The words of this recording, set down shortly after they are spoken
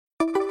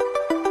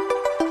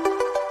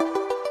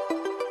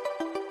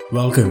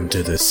Welcome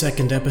to the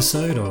second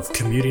episode of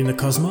Commuting the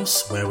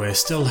Cosmos, where we're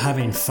still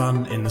having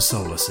fun in the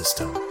solar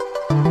system.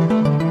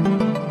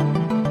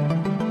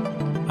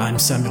 I'm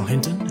Samuel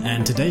Hinton,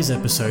 and today's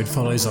episode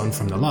follows on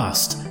from the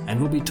last, and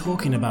we'll be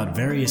talking about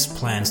various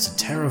plans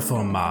to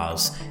terraform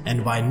Mars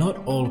and why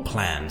not all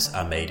plans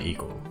are made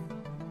equal.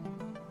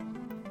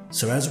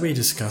 So as we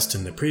discussed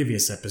in the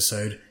previous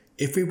episode,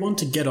 if we want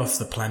to get off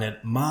the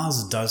planet,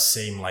 Mars does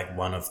seem like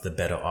one of the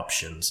better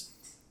options.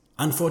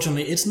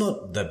 Unfortunately, it's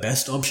not the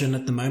best option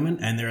at the moment,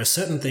 and there are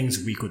certain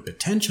things we could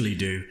potentially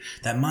do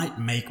that might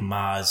make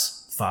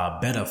Mars far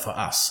better for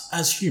us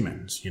as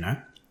humans,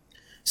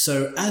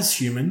 So as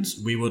humans,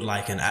 we would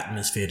like an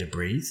atmosphere to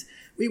breathe.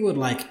 We would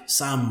like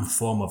some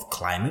form of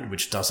climate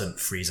which doesn't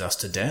freeze us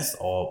to death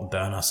or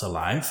burn us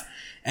alive.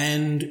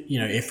 And,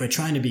 if we're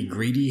trying to be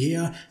greedy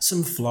here,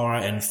 some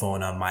flora and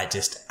fauna might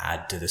just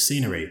add to the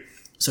scenery.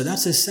 So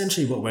that's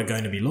essentially what we're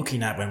going to be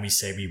looking at when we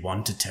say we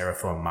want to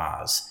terraform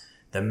Mars.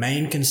 The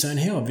main concern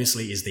here,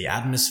 obviously, is the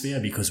atmosphere,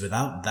 because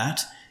without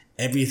that,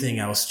 everything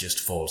else just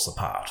falls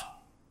apart.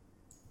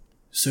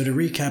 So to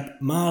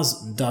recap, Mars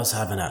does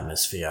have an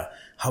atmosphere.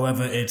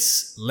 However,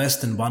 it's less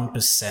than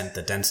 1%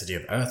 the density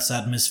of Earth's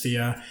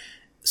atmosphere,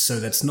 so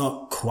that's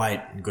not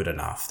quite good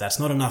enough. That's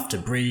not enough to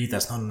breathe,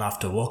 that's not enough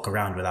to walk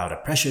around without a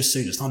pressure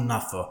suit, it's not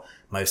enough for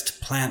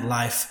most plant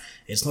life,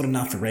 it's not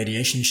enough for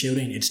radiation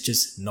shielding, it's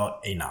just not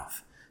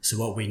enough. So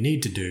what we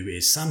need to do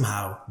is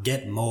somehow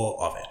get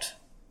more of it.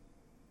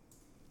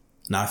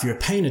 Now, if you're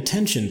paying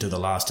attention to the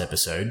last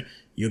episode,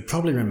 you'd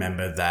probably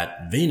remember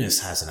that Venus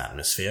has an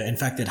atmosphere. In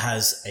fact, it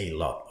has a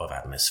lot of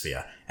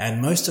atmosphere,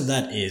 and most of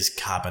that is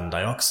carbon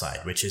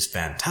dioxide, which is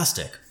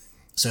fantastic.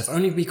 So if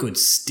only we could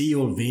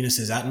steal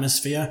Venus's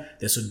atmosphere,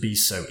 this would be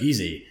so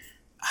easy.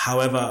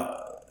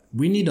 However,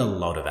 we need a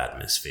lot of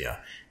atmosphere,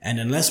 and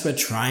unless we're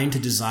trying to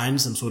design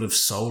some sort of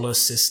solar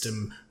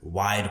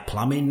system-wide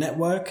plumbing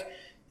network,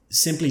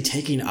 simply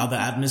taking other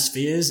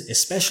atmospheres,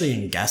 especially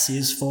in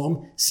gaseous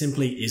form,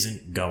 simply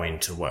isn't going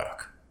to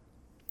work.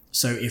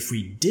 So if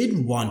we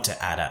did want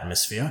to add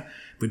atmosphere,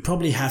 we'd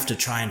probably have to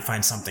try and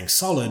find something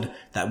solid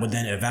that would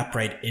then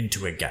evaporate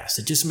into a gas.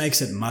 It just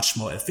makes it much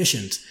more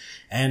efficient.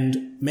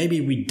 And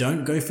maybe we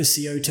don't go for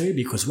CO2,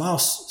 because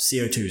whilst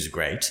CO2 is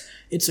great,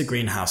 it's a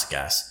greenhouse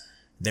gas.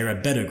 There are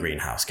better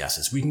greenhouse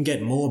gases. We can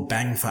get more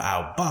bang for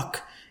our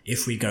buck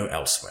if we go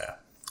elsewhere.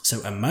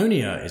 So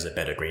ammonia is a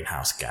better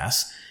greenhouse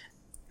gas.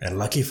 And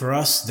lucky for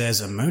us,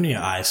 there's ammonia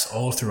ice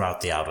all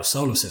throughout the outer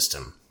solar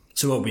system.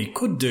 So what we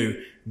could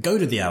do, go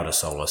to the outer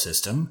solar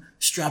system,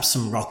 strap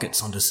some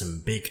rockets onto some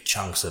big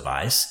chunks of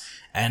ice,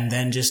 and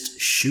then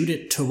just shoot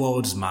it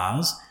towards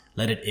Mars,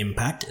 let it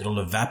impact, it'll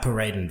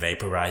evaporate and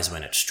vaporize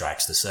when it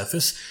strikes the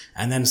surface,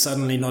 and then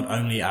suddenly not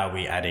only are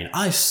we adding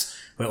ice,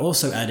 we're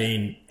also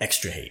adding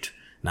extra heat.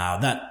 Now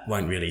that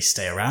won't really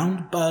stay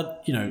around,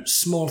 but,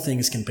 small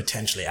things can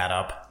potentially add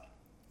up.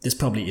 This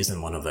probably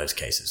isn't one of those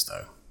cases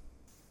though.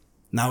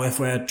 Now, if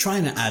we're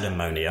trying to add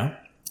ammonia,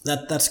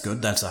 that's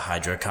good, that's a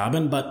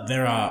hydrocarbon, but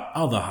there are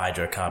other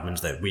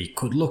hydrocarbons that we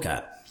could look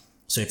at.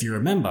 So if you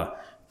remember,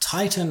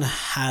 Titan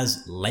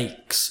has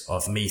lakes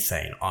of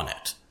methane on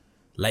it.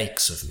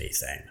 Lakes of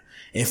methane.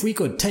 If we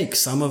could take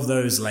some of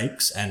those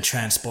lakes and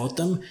transport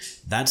them,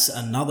 that's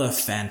another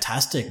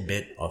fantastic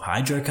bit of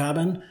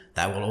hydrocarbon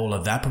that will all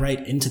evaporate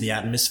into the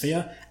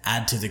atmosphere,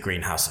 add to the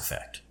greenhouse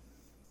effect.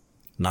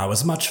 Now,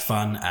 as much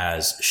fun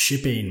as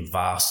shipping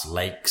vast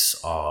lakes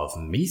of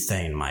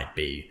methane might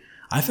be,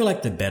 I feel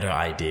like the better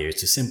idea is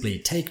to simply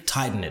take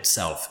Titan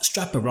itself,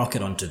 strap a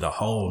rocket onto the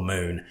whole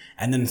moon,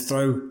 and then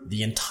throw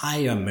the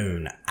entire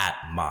moon at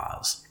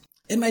Mars.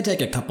 It may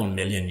take a couple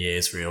million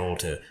years for it all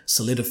to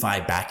solidify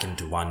back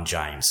into one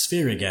giant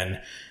sphere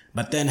again,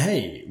 but then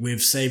hey,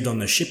 we've saved on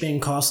the shipping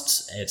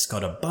costs, it's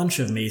got a bunch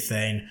of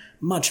methane,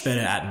 much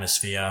better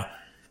atmosphere.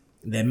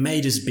 There may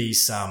just be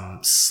some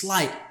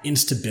slight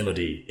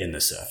instability in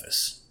the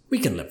surface. We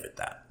can live with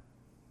that.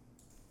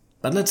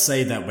 But let's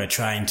say that we're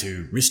trying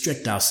to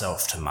restrict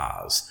ourselves to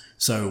Mars.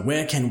 So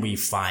where can we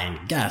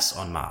find gas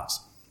on Mars?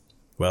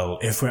 Well,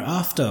 if we're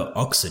after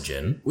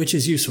oxygen, which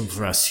is useful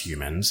for us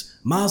humans,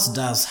 Mars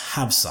does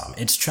have some.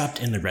 It's trapped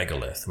in the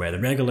regolith, where the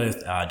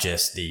regolith are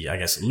just the,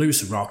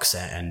 loose rocks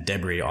and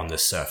debris on the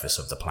surface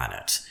of the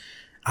planet.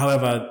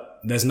 However,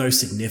 there's no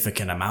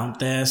significant amount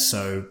there,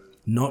 so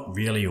not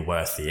really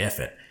worth the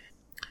effort.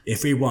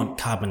 If we want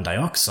carbon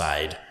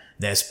dioxide,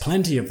 there's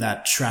plenty of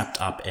that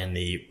trapped up in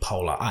the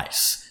polar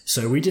ice.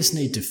 So we just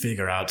need to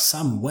figure out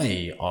some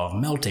way of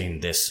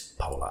melting this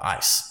polar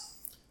ice.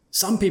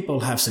 Some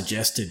people have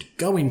suggested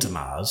going to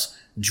Mars,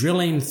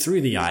 drilling through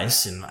the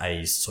ice in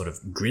a sort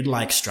of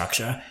grid-like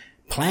structure,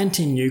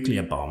 planting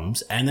nuclear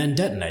bombs, and then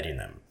detonating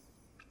them.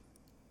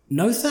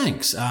 No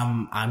thanks.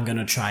 I'm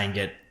gonna try and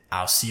get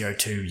our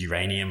CO2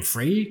 uranium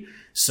free.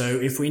 So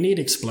if we need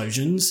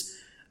explosions,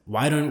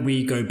 why don't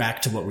we go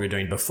back to what we were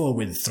doing before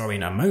with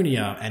throwing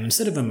ammonia, and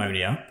instead of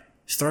ammonia,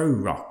 throw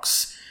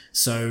rocks.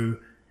 So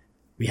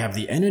we have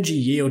the energy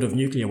yield of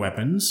nuclear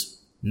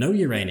weapons, no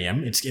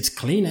uranium, it's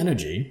clean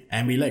energy,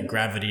 and we let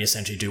gravity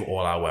essentially do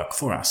all our work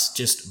for us.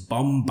 Just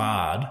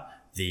bombard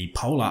the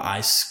polar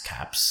ice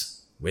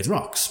caps with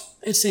rocks.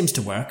 It seems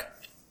to work.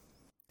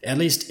 At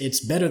least it's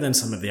better than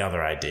some of the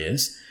other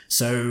ideas.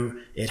 So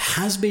it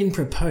has been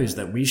proposed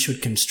that we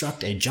should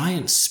construct a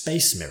giant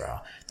space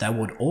mirror that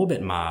would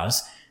orbit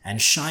Mars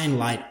and shine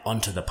light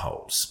onto the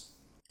poles.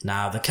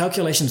 Now, the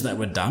calculations that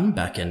were done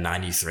back in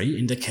 93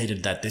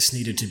 indicated that this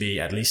needed to be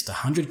at least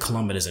 100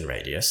 kilometers in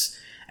radius,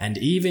 and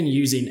even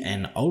using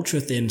an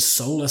ultra-thin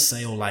solar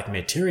sail-like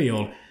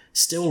material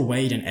still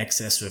weighed in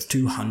excess of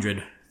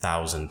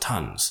 200,000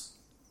 tons.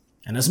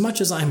 And as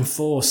much as I'm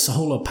for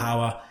solar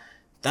power,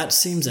 that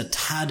seems a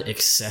tad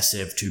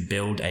excessive to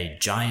build a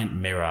giant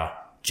mirror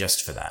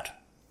just for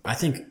that. I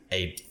think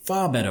a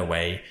far better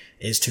way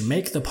is to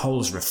make the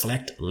poles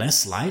reflect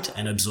less light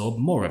and absorb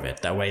more of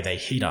it. That way they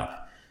heat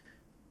up.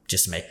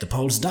 Just make the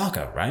poles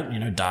darker,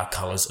 right? Dark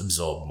colors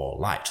absorb more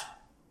light.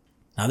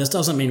 Now, this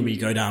doesn't mean we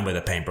go down with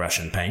a paintbrush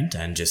and paint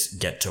and just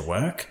get to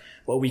work.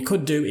 What we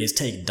could do is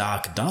take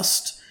dark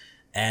dust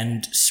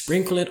and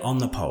sprinkle it on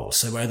the poles.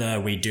 So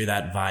whether we do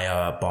that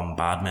via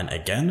bombardment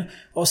again,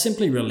 or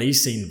simply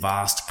releasing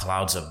vast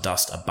clouds of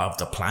dust above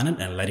the planet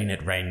and letting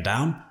it rain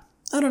down,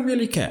 I don't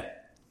really care.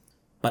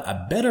 But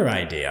a better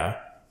idea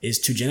is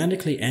to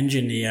genetically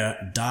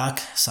engineer dark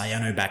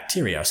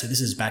cyanobacteria. So this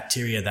is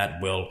bacteria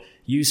that will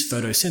use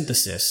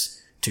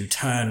photosynthesis to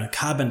turn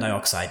carbon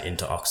dioxide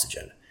into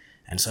oxygen.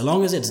 And so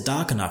long as it's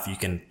dark enough, you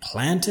can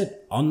plant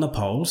it on the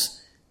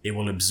poles, it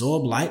will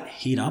absorb light,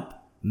 heat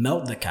up,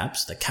 melt the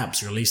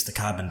caps release the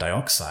carbon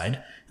dioxide,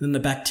 and then the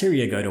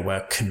bacteria go to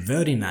work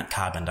converting that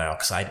carbon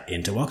dioxide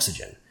into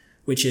oxygen,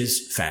 which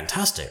is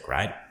fantastic,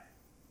 right?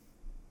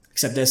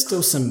 Except there's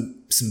still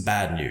some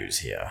bad news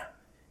here.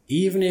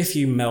 Even if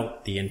you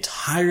melt the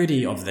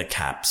entirety of the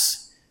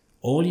caps,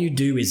 all you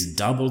do is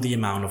double the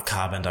amount of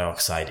carbon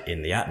dioxide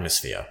in the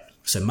atmosphere.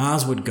 So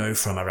Mars would go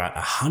from around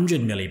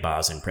 100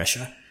 millibars in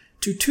pressure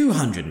to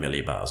 200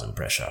 millibars in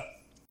pressure.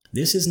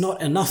 This is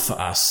not enough for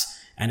us,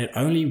 and it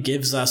only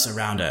gives us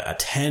around a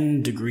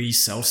 10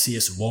 degrees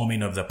Celsius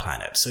warming of the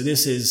planet. So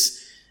this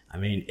is,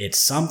 it's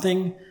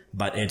something,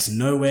 but it's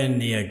nowhere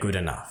near good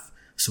enough.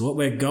 So what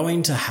we're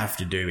going to have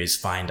to do is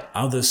find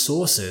other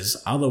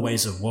sources, other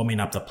ways of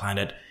warming up the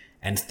planet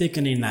and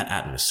thickening that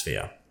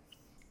atmosphere.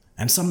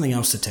 And something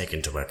else to take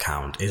into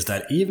account is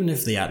that even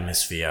if the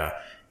atmosphere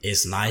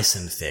is nice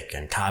and thick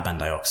and carbon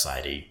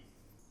dioxide-y,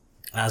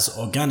 as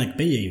organic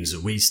beings,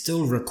 we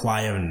still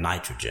require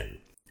nitrogen.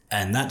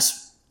 And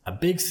that's a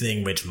big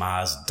thing which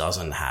Mars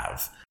doesn't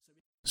have.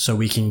 So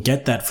we can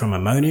get that from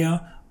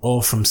ammonia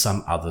or from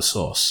some other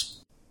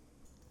source.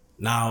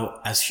 Now,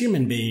 as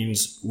human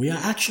beings, we are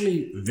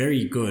actually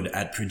very good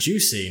at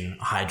producing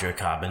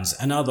hydrocarbons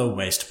and other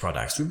waste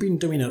products. We've been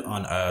doing it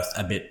on Earth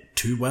a bit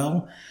too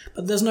well,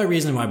 but there's no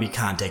reason why we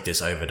can't take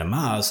this over to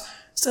Mars,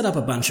 set up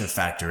a bunch of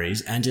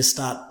factories, and just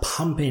start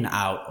pumping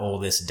out all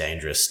this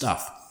dangerous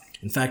stuff.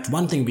 In fact,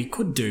 one thing we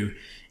could do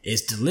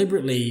is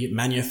deliberately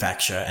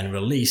manufacture and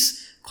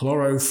release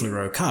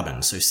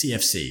chlorofluorocarbons, so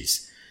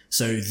CFCs.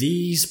 So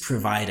these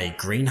provide a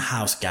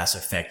greenhouse gas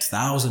effect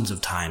thousands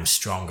of times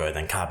stronger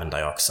than carbon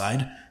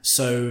dioxide,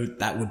 so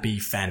that would be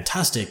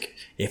fantastic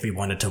if we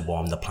wanted to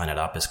warm the planet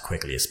up as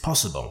quickly as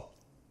possible.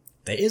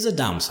 There is a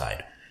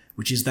downside,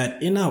 which is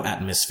that in our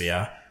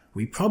atmosphere,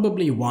 we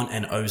probably want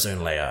an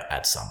ozone layer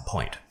at some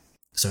point.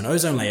 So an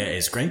ozone layer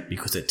is great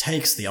because it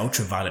takes the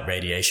ultraviolet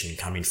radiation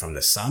coming from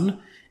the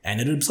sun and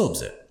it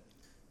absorbs it.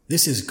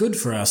 This is good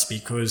for us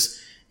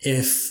because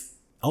if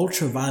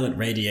ultraviolet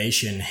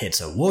radiation hits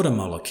a water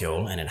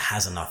molecule and it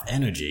has enough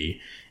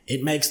energy,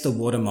 it makes the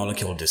water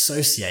molecule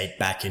dissociate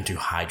back into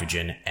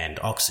hydrogen and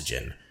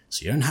oxygen.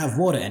 So you don't have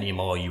water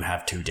anymore, you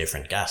have two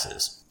different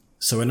gases.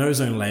 So an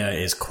ozone layer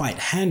is quite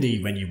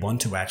handy when you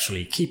want to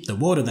actually keep the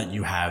water that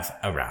you have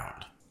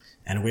around.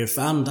 And we've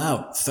found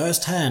out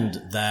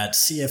firsthand that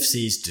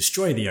CFCs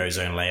destroy the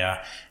ozone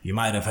layer. You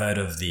might have heard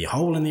of the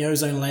hole in the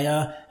ozone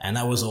layer, and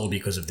that was all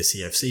because of the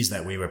CFCs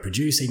that we were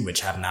producing,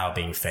 which have now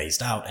been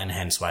phased out, and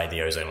hence why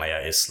the ozone layer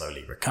is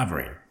slowly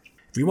recovering.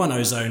 If we want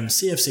ozone,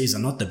 CFCs are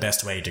not the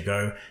best way to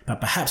go, but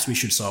perhaps we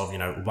should solve,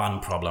 one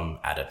problem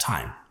at a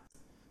time.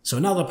 So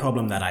another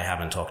problem that I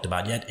haven't talked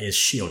about yet is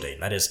shielding,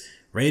 that is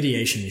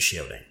radiation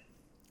shielding.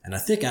 And a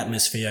thick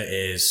atmosphere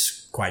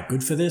is quite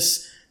good for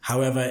this.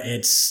 However,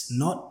 it's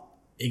not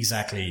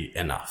exactly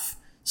enough.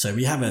 So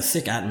we have a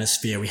thick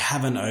atmosphere, we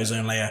have an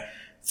ozone layer,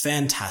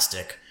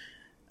 fantastic,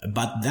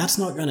 but that's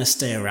not going to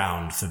stay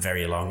around for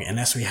very long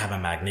unless we have a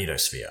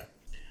magnetosphere,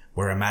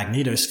 where a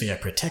magnetosphere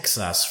protects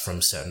us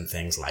from certain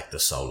things like the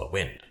solar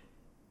wind.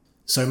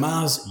 So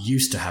Mars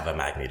used to have a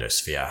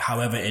magnetosphere,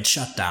 however it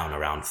shut down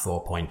around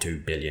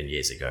 4.2 billion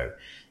years ago.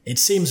 It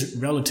seems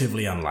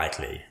relatively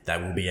unlikely that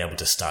we'll be able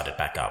to start it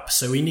back up,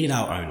 so we need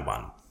our own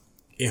one.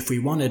 If we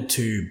wanted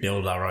to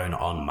build our own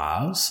on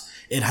Mars,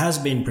 it has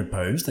been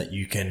proposed that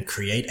you can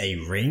create a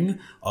ring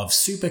of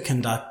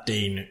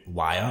superconducting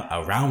wire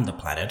around the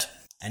planet,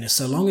 and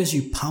so long as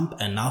you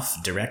pump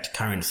enough direct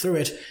current through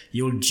it,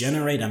 you'll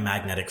generate a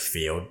magnetic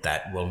field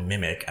that will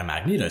mimic a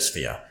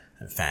magnetosphere.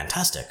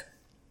 Fantastic.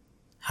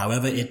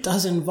 However, it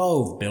does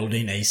involve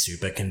building a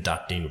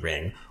superconducting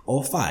ring,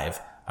 or 5,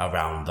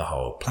 around the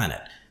whole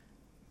planet.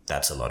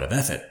 That's a lot of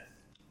effort.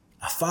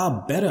 A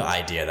far better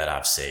idea that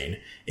I've seen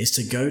is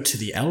to go to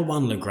the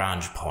L1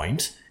 Lagrange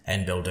point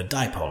and build a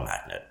dipole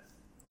magnet.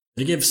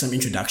 To give some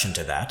introduction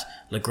to that,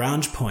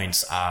 Lagrange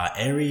points are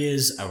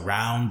areas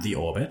around the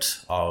orbit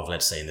of,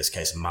 let's say in this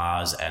case,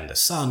 Mars and the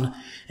Sun,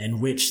 in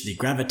which the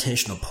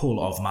gravitational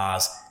pull of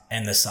Mars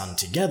and the Sun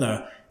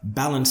together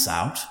balance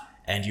out,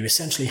 and you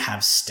essentially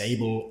have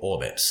stable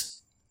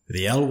orbits.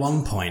 The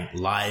L1 point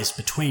lies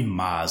between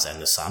Mars and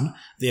the Sun,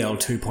 the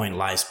L2 point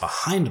lies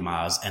behind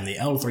Mars, and the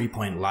L3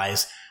 point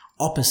lies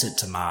opposite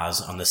to Mars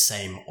on the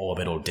same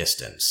orbital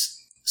distance.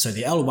 So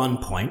the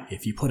L1 point,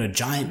 if you put a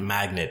giant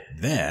magnet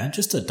there,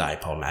 just a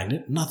dipole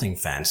magnet, nothing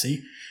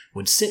fancy,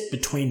 would sit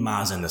between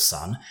Mars and the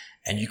Sun,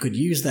 and you could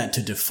use that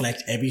to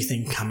deflect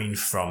everything coming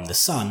from the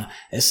Sun,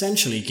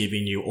 essentially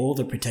giving you all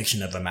the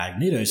protection of a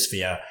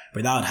magnetosphere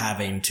without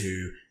having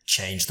to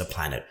change the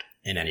planet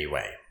in any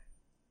way.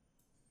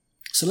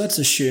 So let's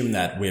assume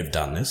that we've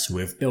done this.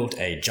 We've built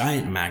a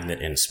giant magnet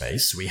in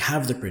space. We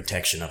have the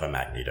protection of a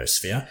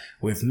magnetosphere.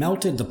 We've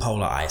melted the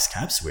polar ice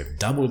caps. We've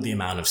doubled the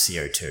amount of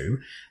CO2.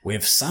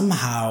 We've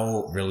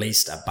somehow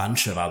released a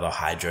bunch of other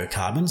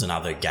hydrocarbons and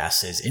other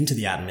gases into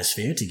the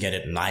atmosphere to get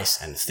it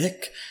nice and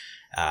thick.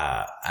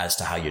 As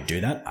to how you do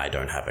that, I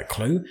don't have a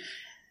clue.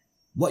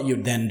 What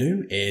you'd then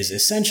do is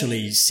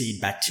essentially seed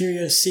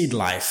bacteria, seed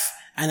life,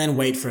 and then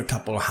wait for a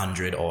couple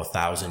hundred or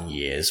 1,000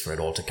 years for it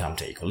all to come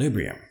to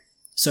equilibrium.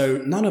 So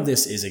none of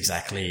this is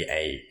exactly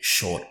a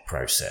short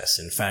process.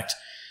 In fact,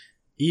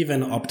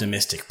 even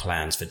optimistic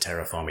plans for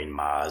terraforming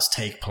Mars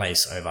take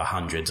place over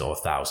hundreds or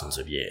thousands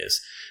of years.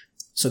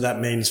 So that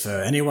means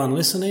for anyone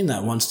listening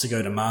that wants to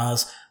go to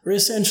Mars, we're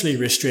essentially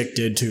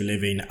restricted to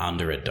living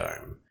under a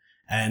dome.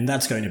 And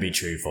that's going to be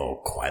true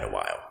for quite a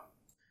while.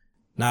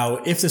 Now,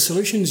 if the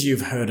solutions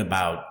you've heard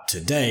about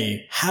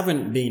today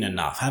haven't been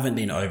enough, haven't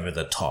been over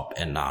the top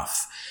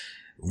enough,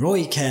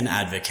 Roy Ken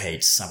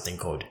advocates something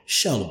called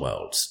shell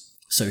worlds.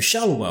 So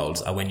shell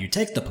worlds are when you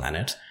take the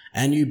planet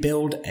and you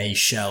build a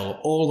shell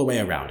all the way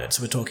around it.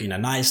 So we're talking a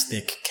nice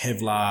thick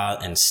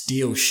Kevlar and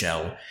steel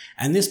shell,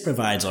 and this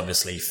provides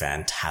obviously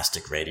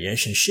fantastic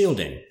radiation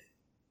shielding.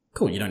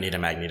 Cool, you don't need a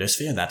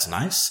magnetosphere, that's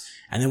nice.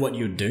 And then what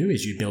you do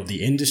is you build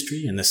the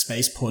industry and the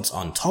spaceports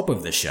on top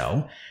of the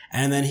shell,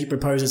 and then he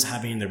proposes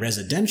having the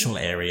residential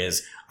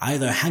areas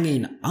either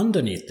hanging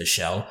underneath the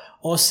shell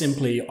or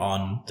simply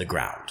on the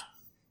ground.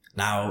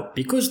 Now,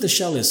 because the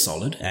shell is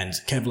solid and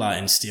Kevlar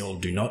and steel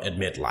do not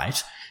emit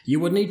light, you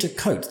would need to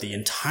coat the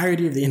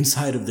entirety of the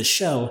inside of the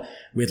shell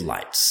with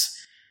lights.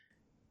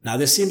 Now,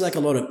 this seems like a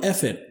lot of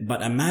effort,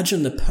 but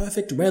imagine the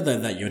perfect weather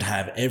that you'd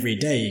have every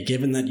day,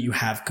 given that you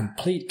have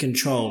complete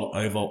control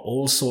over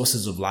all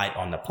sources of light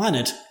on the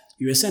planet.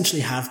 You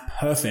essentially have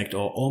perfect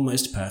or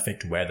almost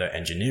perfect weather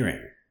engineering.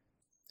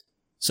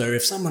 So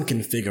if someone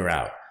can figure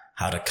out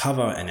how to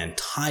cover an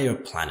entire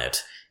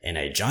planet in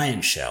a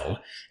giant shell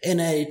in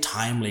a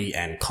timely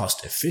and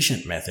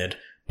cost-efficient method,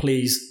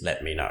 please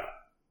let me know.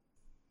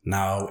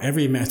 Now,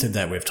 every method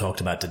that we've talked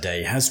about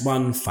today has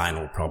one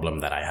final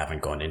problem that I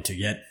haven't gone into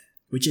yet,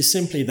 which is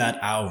simply that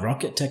our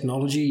rocket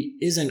technology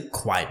isn't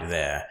quite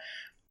there.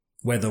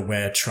 Whether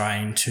we're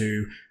trying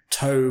to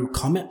tow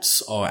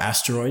comets or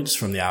asteroids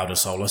from the outer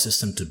solar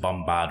system to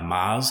bombard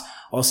Mars,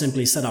 or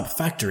simply set up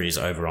factories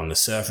over on the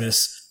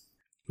surface,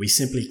 we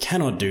simply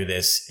cannot do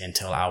this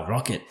until our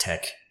rocket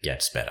tech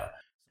gets better.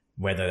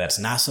 Whether that's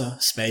NASA,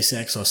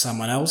 SpaceX, or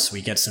someone else,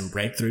 we get some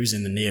breakthroughs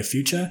in the near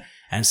future,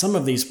 and some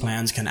of these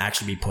plans can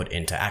actually be put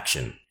into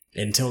action.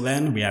 Until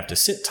then, we have to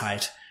sit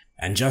tight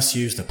and just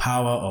use the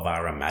power of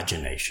our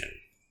imagination.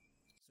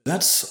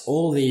 That's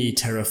all the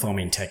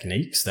terraforming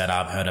techniques that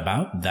I've heard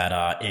about that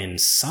are in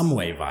some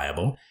way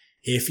viable.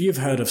 If you've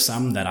heard of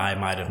some that I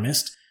might have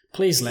missed,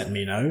 please let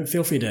me know.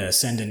 Feel free to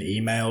send an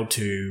email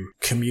to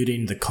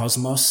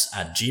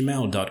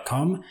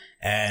commutingthecosmos@gmail.com,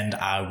 and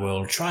I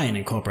will try and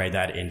incorporate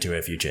that into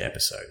a future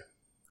episode.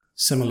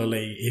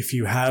 Similarly, if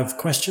you have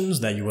questions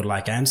that you would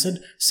like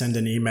answered, send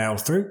an email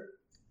through.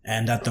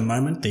 And at the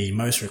moment, the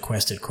most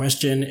requested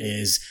question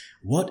is,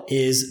 what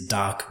is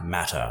dark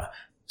matter?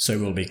 So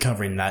we'll be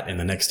covering that in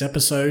the next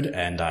episode,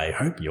 and I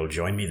hope you'll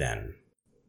join me then.